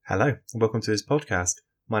Hello, and welcome to this podcast.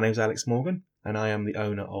 My name's Alex Morgan, and I am the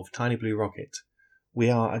owner of Tiny Blue Rocket. We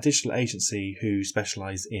are a digital agency who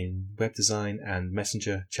specialise in web design and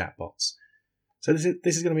messenger chatbots. So this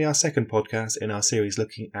is going to be our second podcast in our series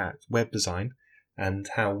looking at web design and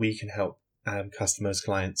how we can help customers,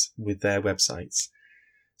 clients with their websites.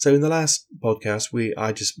 So in the last podcast,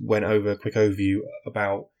 I just went over a quick overview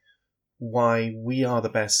about why we are the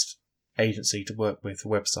best agency to work with for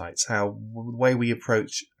websites, how the way we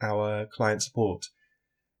approach our client support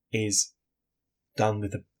is done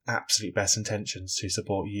with the absolute best intentions to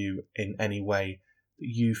support you in any way that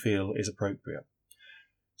you feel is appropriate.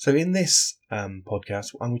 So in this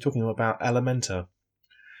podcast, I'm talking about Elementor.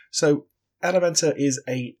 So Elementor is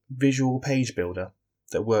a visual page builder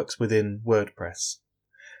that works within WordPress.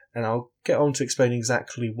 And I'll get on to explain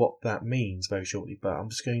exactly what that means very shortly, but I'm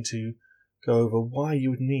just going to go over why you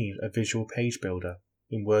would need a visual page builder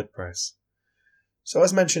in WordPress. So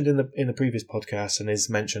as mentioned in the previous podcast and is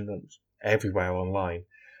mentioned everywhere online,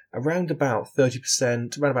 around about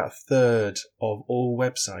 30%, around about a third of all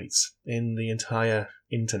websites in the entire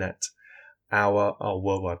internet, our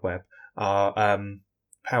World Wide Web, are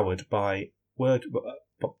powered by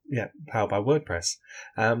WordPress.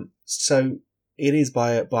 So it is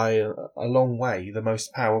by a long way the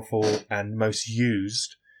most powerful and most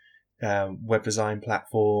used web design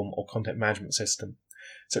platform or content management system.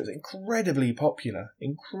 So it's incredibly popular,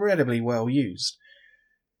 incredibly well used.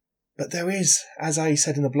 But there is, as I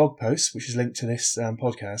said in the blog post, which is linked to this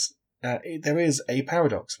podcast, there is a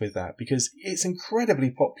paradox with that because it's incredibly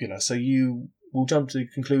popular. So you will jump to the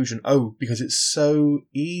conclusion, because it's so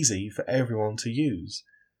easy for everyone to use.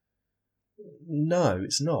 No,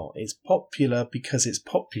 it's not. It's popular because it's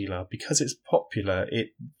popular. Because it's popular,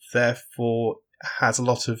 it therefore has a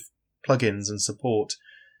lot of plugins and support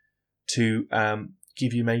to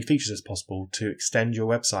give you many features as possible to extend your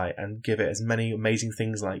website and give it as many amazing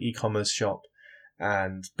things like e-commerce shop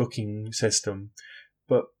and booking system.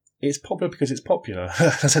 But it's popular because it's popular.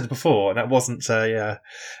 As I said before, and that wasn't a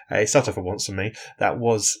stutter for once for me. That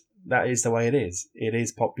is the way it is. It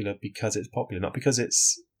is popular because it's popular, not because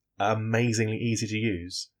it's amazingly easy to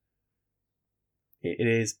use. It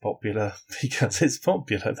is popular because it's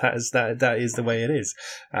popular. That is the way it is.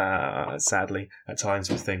 Sadly, at times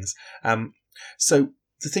with things. So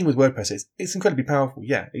the thing with WordPress is it's incredibly powerful.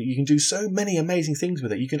 Yeah, you can do so many amazing things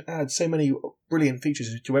with it. You can add so many brilliant features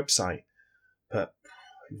to your website, but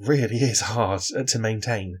it really is hard to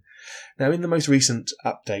maintain. Now, in the most recent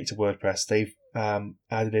update to WordPress, they've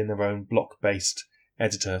added in their own block-based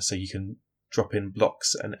editor, so you can drop in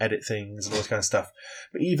blocks and edit things and all this kind of stuff.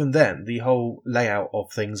 But even then, the whole layout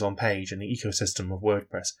of things on page and the ecosystem of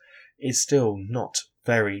WordPress is still not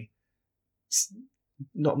very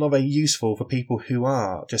useful for people who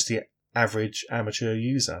are just the average amateur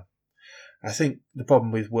user. I think the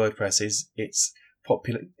problem with WordPress is it's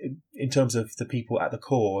popular in terms of the people at the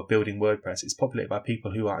core of building WordPress. It's populated by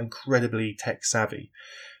people who are incredibly tech savvy,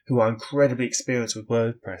 who are incredibly experienced with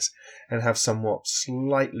WordPress and have somewhat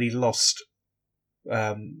slightly lost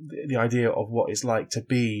the idea of what it's like to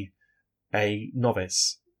be a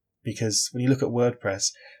novice. Because when you look at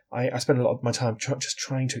WordPress, I spend a lot of my time just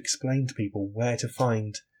trying to explain to people where to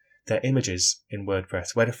find their images in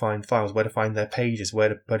WordPress, where to find files, where to find their pages, where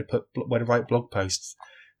to write blog posts,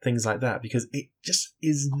 things like that, because it just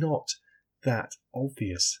is not that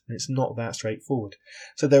obvious and it's not that straightforward.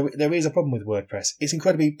 So there is a problem with WordPress. It's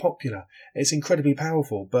incredibly popular, it's incredibly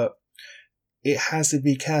powerful, but it has to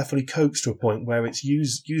be carefully coaxed to a point where it's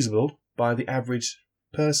usable by the average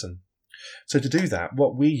person. So to do that,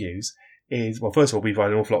 what we use is, well, first of all, we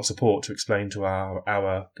provide an awful lot of support to explain to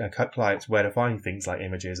our clients where to find things like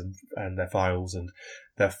images and their files and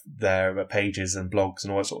their pages and blogs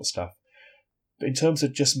and all that sort of stuff. But in terms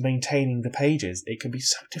of just maintaining the pages, it can be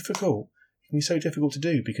so difficult. It can be so difficult to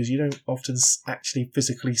do because you don't often actually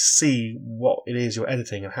physically see what it is you're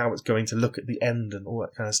editing and how it's going to look at the end and all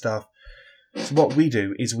that kind of stuff. So what we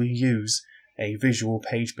do is we use a visual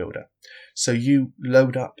page builder. So you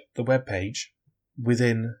load up the web page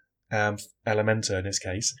within Elementor in this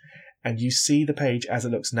case, and you see the page as it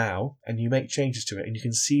looks now, and you make changes to it, and you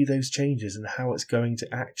can see those changes and how it's going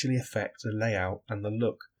to actually affect the layout and the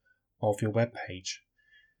look of your web page.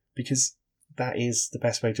 Because that is the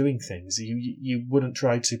best way of doing things. You wouldn't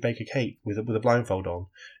try to bake a cake with a blindfold on.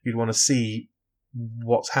 You'd want to see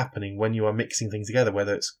what's happening when you are mixing things together,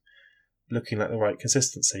 whether it's looking like the right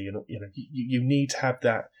consistency. You need to have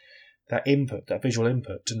that input, that visual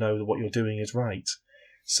input, to know that what you're doing is right.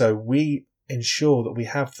 So we ensure that we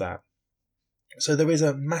have that. So there is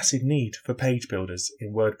a massive need for page builders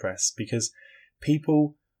in WordPress because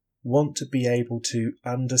people want to be able to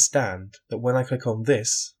understand that when I click on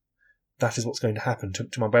this, that is what's going to happen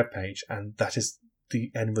to my web page, and that is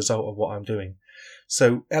the end result of what I'm doing.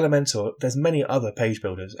 So Elementor, there's many other page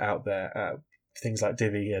builders out there, things like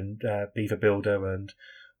Divi and Beaver Builder and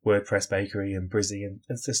WordPress Bakery and Brizzy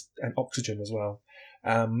and Oxygen as well.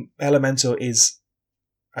 Elementor is,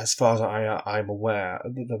 as far as I'm aware,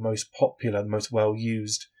 the most popular, the most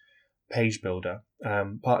well-used page builder,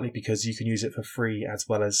 partly because you can use it for free as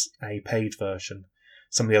well as a paid version.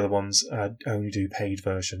 Some of the other ones only do paid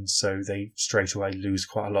versions, so they straight away lose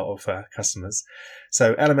quite a lot of customers.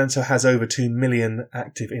 So Elementor has over 2 million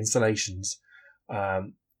active installations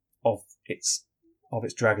of its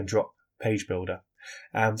drag and drop page builder.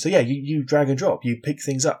 So yeah, you drag and drop, you pick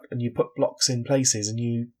things up and you put blocks in places and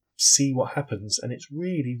you see what happens, and it's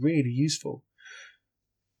really, really useful.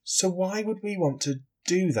 So why would we want to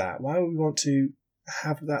do that? Why would we want to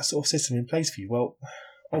have that sort of system in place for you? Well,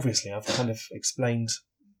 obviously I've kind of explained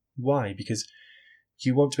why, because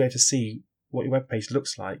you want to be able to see what your web page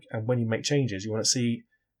looks like, and when you make changes, you want to see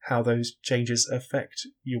how those changes affect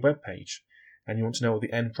your web page, and you want to know what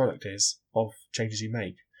the end product is of changes you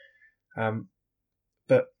make.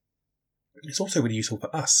 But it's also really useful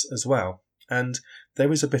for us as well. And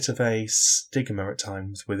there is a bit of a stigma at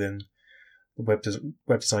times within the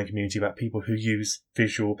web design community about people who use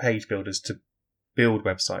visual page builders to build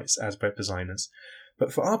websites as web designers.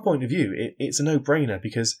 But for our point of view, it's a no-brainer,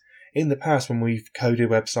 because in the past when we've coded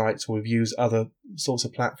websites or we've used other sorts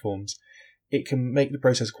of platforms, it can make the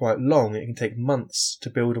process quite long. It can take months to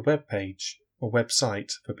build a web page or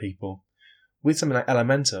website for people. With something like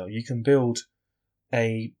Elementor, you can build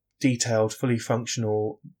a detailed, fully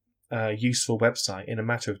functional, useful website in a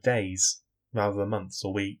matter of days rather than months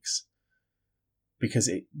or weeks, because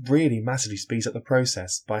it really massively speeds up the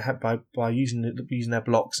process by using their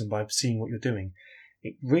blocks and by seeing what you're doing.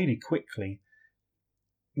 It really quickly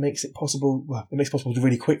makes it possible. Well, it makes it possible to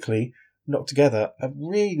really quickly knock together a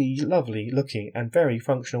really lovely looking and very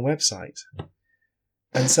functional website.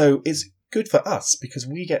 And so it's good for us because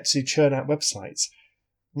we get to churn out websites,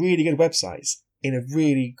 really good websites, in a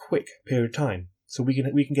really quick period of time. So we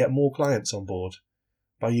can get more clients on board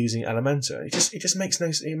by using Elementor.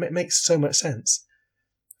 It makes so much sense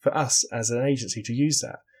for us as an agency to use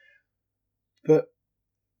that. But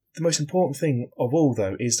the most important thing of all,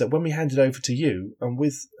 though, is that when we hand it over to you, and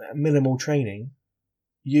with minimal training,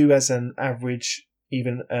 you as an average,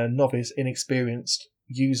 even a novice, inexperienced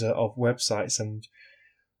user of websites and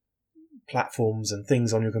platforms and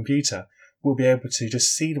things on your computer will be able to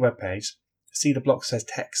just see the web page, see the block says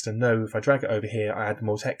text, and know if I drag it over here, I add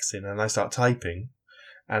more text in, and I start typing,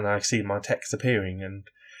 and I see my text appearing, and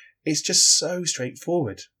it's just so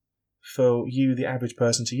straightforward for you, the average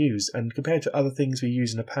person, to use. And compared to other things we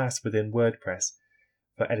used in the past within WordPress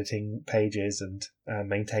for editing pages and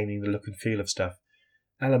maintaining the look and feel of stuff,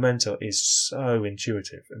 Elementor is so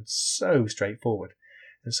intuitive and so straightforward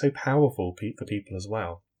and so powerful for people as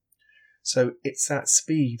well. So it's that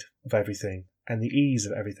speed of everything and the ease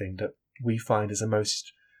of everything that we find is the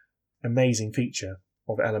most amazing feature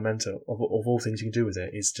of Elementor, of all things you can do with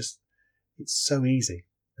it. It's so easy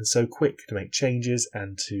and so quick to make changes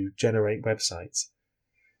and to generate websites.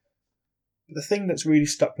 But the thing that's really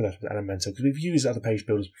stuck with us with Elementor, because we've used other page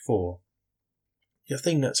builders before, the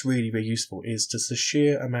thing that's really, really useful is just the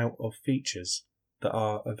sheer amount of features that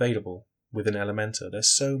are available within Elementor.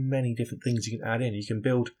 There's so many different things you can add in. You can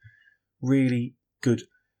build really good,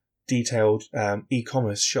 detailed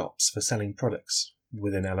e-commerce shops for selling products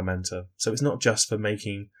within Elementor. So it's not just for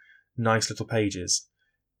making nice little pages.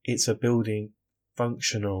 It's for building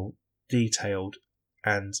functional, detailed,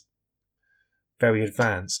 and very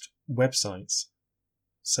advanced websites.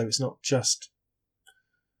 So it's not just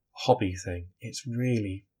a hobby thing. It's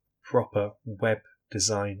really proper web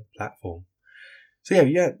design platform. So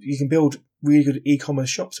yeah, you can build really good e-commerce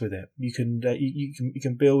shops with it. You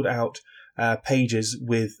can build out pages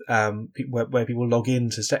with where people log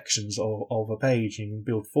into sections of a page. You can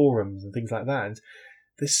build forums and things like that. And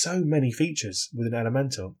there's so many features within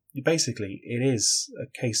Elementor. Basically, it is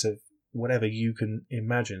a case of whatever you can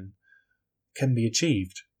imagine can be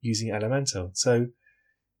achieved using Elementor. So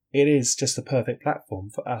it is just the perfect platform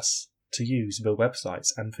for us to use to build websites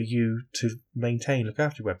and for you to maintain, look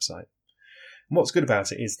after your website. And what's good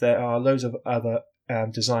about it is there are loads of other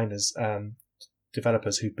designers,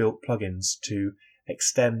 developers who built plugins to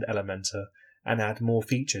extend Elementor and add more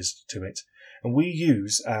features to it. And we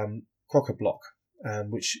use Crockablock,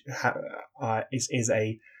 which is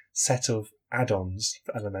a set of add-ons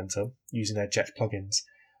for Elementor using their Jet plugins,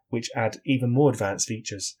 which add even more advanced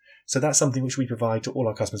features. So that's something which we provide to all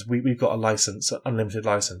our customers. We've got a license, an unlimited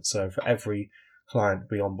license. So for every client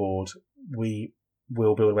we onboard, we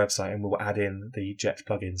will build a website and we'll add in the Jet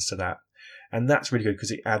plugins to that. And that's really good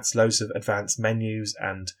because it adds loads of advanced menus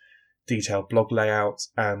and detailed blog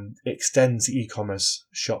layouts, and it extends the e-commerce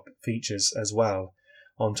shop features as well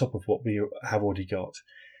on top of what we have already got.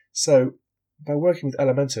 So by working with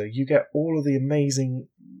Elementor, you get all of the amazing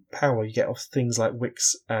power you get off things like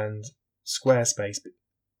Wix and Squarespace, but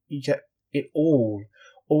you get it all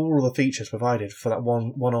of the features provided for that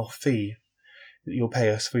one-off fee that you'll pay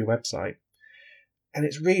us for your website. And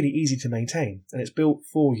it's really easy to maintain, and it's built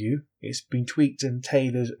for you. It's been tweaked and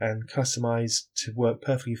tailored and customized to work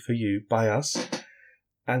perfectly for you by us,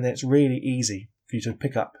 and it's really easy for you to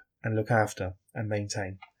pick up and look after and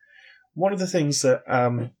maintain. One of the things that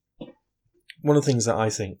I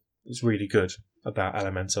think is really good about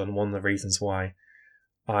Elementor, and one of the reasons why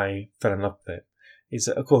I fell in love with it, is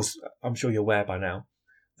that, of course, I'm sure you're aware by now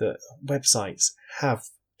that websites have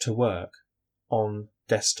to work on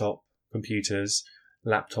desktop computers,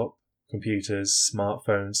 laptop computers,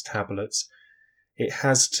 smartphones, tablets. It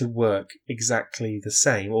has to work exactly the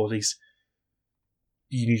same, or at least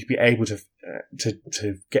you need to be able to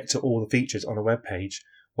get to all the features on a web page,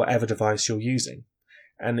 whatever device you're using.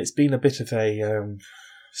 And it's been a bit of a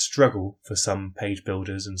struggle for some page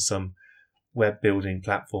builders and some web building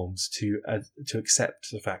platforms to accept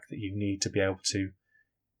the fact that you need to be able to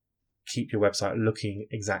keep your website looking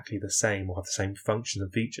exactly the same or have the same functions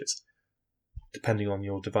and features depending on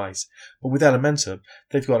your device. But with Elementor,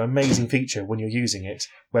 they've got an amazing feature when you're using it,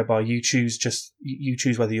 whereby you choose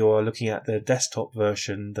whether you're looking at the desktop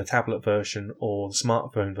version, the tablet version, or the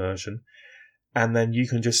smartphone version, and then you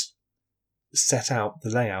can just set out the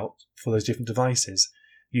layout for those different devices.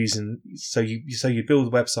 So you build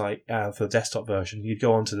the website for the desktop version, you'd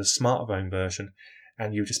go onto the smartphone version,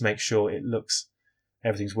 and you just make sure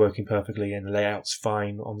everything's working perfectly and the layout's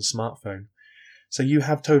fine on the smartphone. So you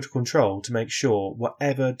have total control to make sure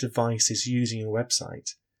whatever device is using your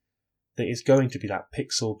website, that it's going to be that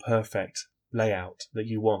pixel perfect layout that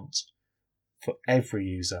you want for every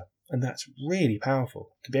user. And that's really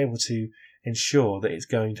powerful, to be able to ensure that it's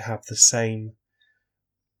going to have the same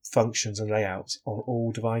functions and layouts on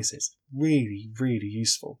all devices. Really, really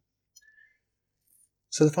useful.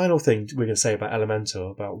 So the final thing we're going to say about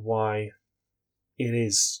Elementor, about why it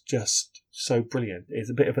is just so brilliant, is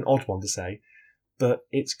a bit of an odd one to say, but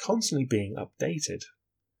it's constantly being updated.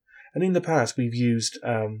 And in the past, we've used,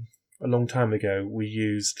 a long time ago, we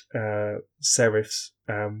used Serif's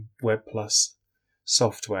Web Plus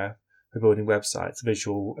software for building websites,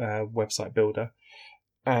 visual website builder.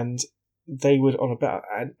 And they would, on about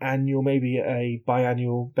an annual, maybe a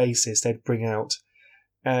biannual basis, they'd bring out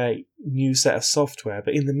a new set of software.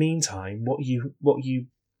 But in the meantime, what you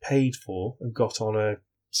paid for and got on a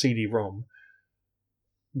CD-ROM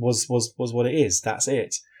was what it is. That's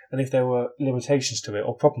it. And if there were limitations to it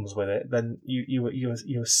or problems with it, then you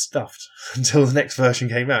were stuffed until the next version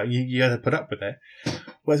came out. You had to put up with it.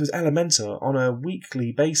 Whereas with Elementor, on a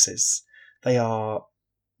weekly basis, they are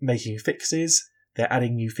making fixes, they're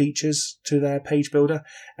adding new features to their page builder,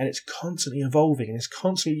 and it's constantly evolving, and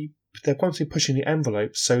they're constantly pushing the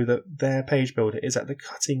envelope so that their page builder is at the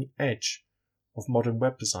cutting edge of modern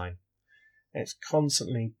web design. It's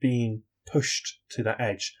constantly being pushed to that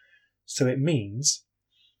edge. So it means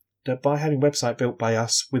that by having a website built by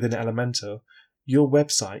us within Elementor, your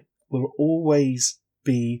website will always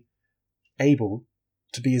be able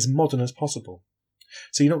to be as modern as possible.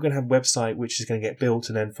 So you're not going to have a website which is going to get built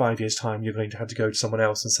and then 5 years' time you're going to have to go to someone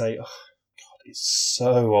else and say, oh, God, it's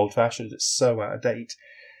so old-fashioned, it's so out of date.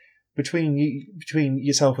 Between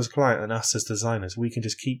yourself as a client and us as designers, we can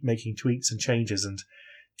just keep making tweaks and changes and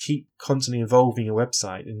keep constantly evolving your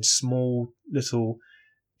website in small little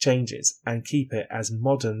changes and keep it as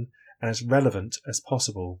modern and as relevant as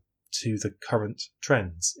possible to the current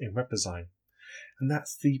trends in web design. And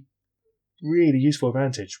that's the really useful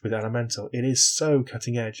advantage with Elementor. It is so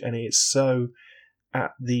cutting edge and it is so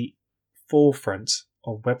at the forefront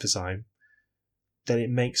of web design that it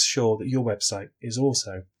makes sure that your website is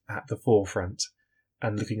also at the forefront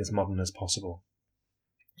and looking as modern as possible.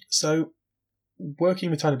 So working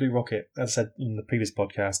with Tiny Blue Rocket, as I said in the previous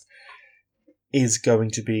podcast, is going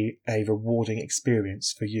to be a rewarding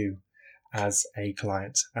experience for you as a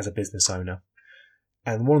client, as a business owner.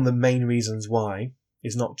 And one of the main reasons why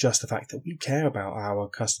is not just the fact that we care about our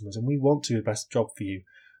customers and we want to do the best job for you,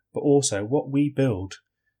 but also what we build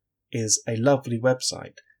is a lovely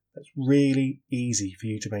website that's really easy for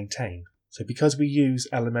you to maintain. So because we use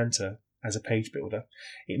Elementor as a page builder,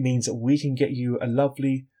 it means that we can get you a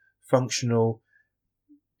lovely functional,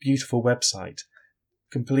 beautiful website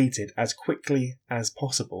completed as quickly as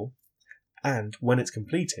possible, and when it's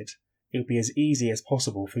completed, it'll be as easy as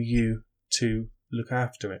possible for you to look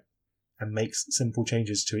after it and make simple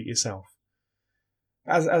changes to it yourself.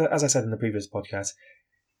 As I said in the previous podcast,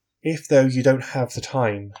 if though you don't have the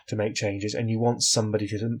time to make changes and you want somebody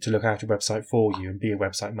to look after your website for you and be a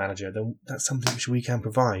website manager, then that's something which we can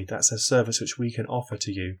provide. That's a service which we can offer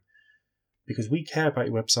to you, because we care about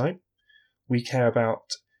your website. We care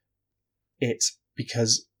about it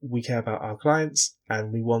because we care about our clients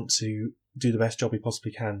and we want to do the best job we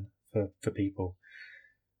possibly can for people.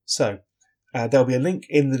 So there'll be a link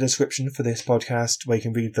in the description for this podcast where you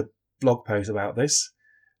can read the blog post about this.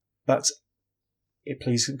 But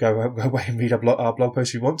please go away and read our blog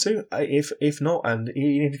post if you want to. If not, and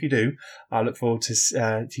even if you do, I look forward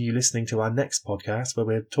to you listening to our next podcast where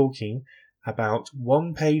we're talking about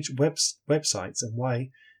one-page websites and why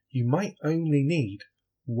you might only need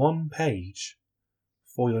one page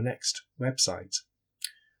for your next website.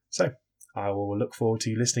 So I will look forward to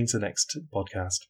you listening to the next podcast.